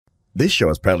This show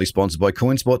is proudly sponsored by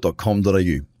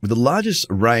coinspot.com.au, with the largest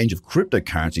range of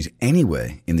cryptocurrencies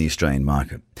anywhere in the Australian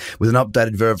market. With an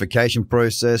updated verification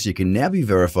process, you can now be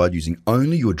verified using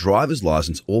only your driver's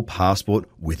license or passport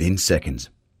within seconds.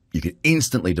 You can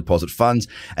instantly deposit funds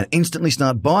and instantly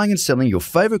start buying and selling your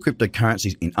favourite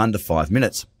cryptocurrencies in under 5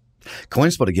 minutes.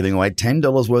 CoinSpot are giving away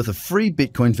 $10 worth of free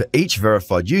Bitcoin for each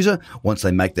verified user once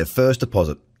they make their first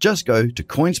deposit. Just go to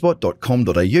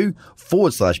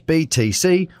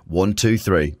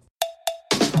coinspot.com.au/BTC123.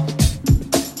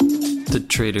 The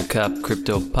TraderCobb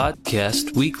Crypto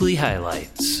Podcast Weekly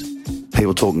Highlights.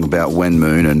 People talking about when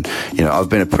moon, and I've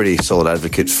been a pretty solid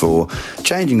advocate for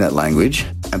changing that language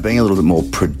and being a little bit more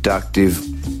productive,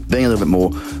 being a little bit more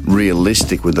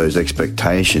realistic with those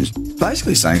expectations.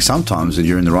 Basically saying sometimes that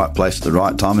you're in the right place at the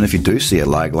right time, and if you do see a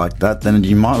lag like that, then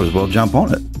you might as well jump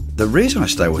on it. The reason I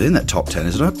stay within that top 10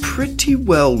 is that I pretty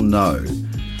well know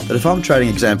that if I'm trading,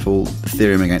 example,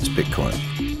 Ethereum against Bitcoin,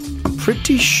 I'm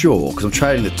pretty sure, because I'm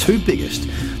trading the two biggest,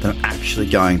 that I'm actually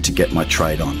going to get my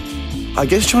trade on. I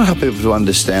guess trying to help people to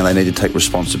understand they need to take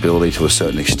responsibility to a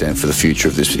certain extent for the future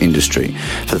of this industry,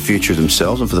 for the future of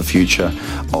themselves and for the future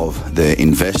of their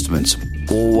investments.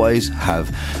 Always have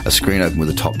a screen open with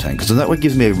the top 10, because that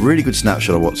gives me a really good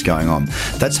snapshot of what's going on.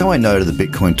 That's how I know that the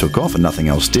Bitcoin took off and nothing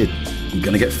else did. I'm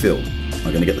going to get filled.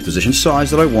 I'm going to get the position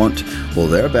size that I want, or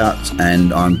thereabouts,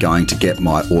 and I'm going to get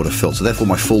my order filled. So therefore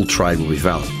my full trade will be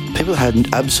valid. People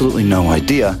had absolutely no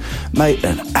idea, made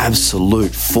an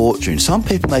absolute fortune. Some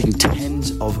people making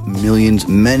tens of millions,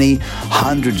 many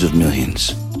hundreds of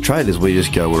millions. Traders, we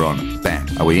just go, we're on it. Bam.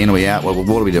 Are we in, are we out? What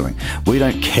are we doing? We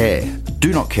don't care.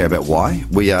 Do not care about why.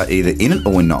 We are either in it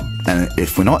or we're not. And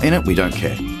if we're not in it, we don't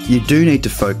care. You do need to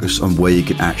focus on where you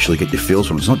can actually get your feels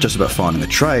from. It's not just about finding the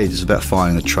trades, it's about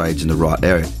finding the trades in the right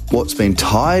area. What's been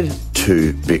tied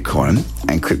to Bitcoin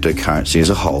and cryptocurrency as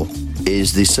a whole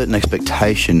is the certain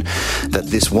expectation that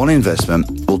this one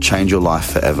investment will change your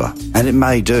life forever. And it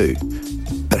may do.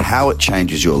 But how it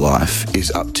changes your life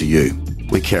is up to you.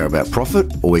 We care about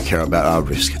profit or we care about our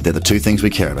risk. They're the two things we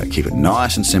care about. Keep it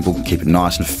nice and simple, keep it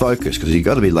nice and focused, because you've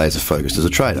got to be laser focused as a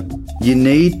trader. You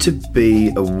need to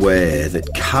be aware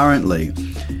that currently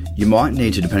you might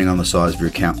need to, depending on the size of your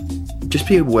account, just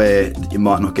be aware that you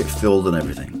might not get filled and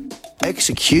everything.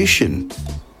 Execution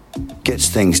gets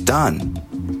things done.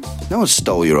 No one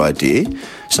stole your idea.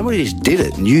 Somebody just did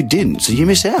it and you didn't, so you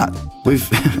miss out. We've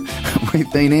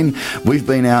been in, we've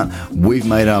been out, we've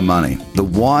made our money. The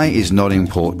why is not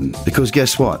important, because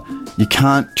guess what? You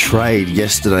can't trade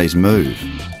yesterday's move.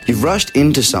 You've rushed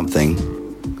into something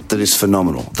that is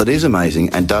phenomenal, that is amazing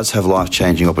and does have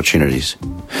life-changing opportunities.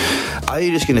 Are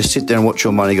you just going to sit there and watch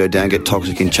your money go down, get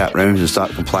toxic in chat rooms and start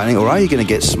complaining, or are you going to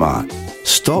get smart?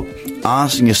 Stop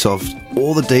asking yourself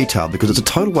all the detail, because it's a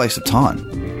total waste of time.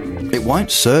 It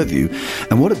won't serve you,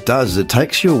 and what it does is it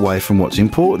takes you away from what's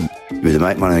important. You either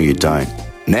make money or you don't.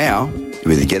 Now,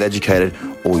 you either get educated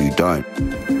or you don't.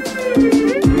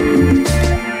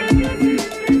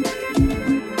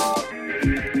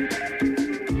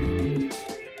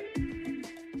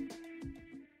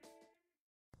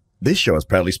 This show is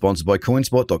proudly sponsored by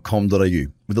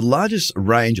coinspot.com.au, with the largest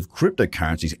range of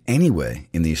cryptocurrencies anywhere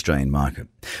in the Australian market.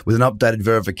 With an updated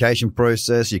verification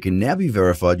process, you can now be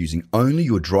verified using only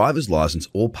your driver's license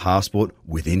or passport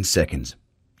within seconds.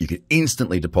 You can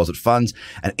instantly deposit funds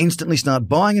and instantly start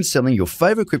buying and selling your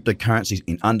favourite cryptocurrencies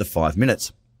in under 5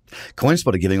 minutes.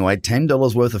 CoinSpot are giving away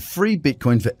 $10 worth of free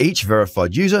Bitcoin for each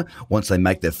verified user once they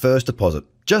make their first deposit.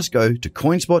 Just go to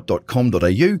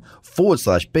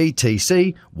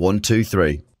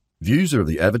coinspot.com.au/BTC123. Views are of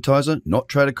the advertiser, not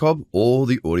TraderCobb or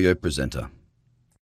the audio presenter.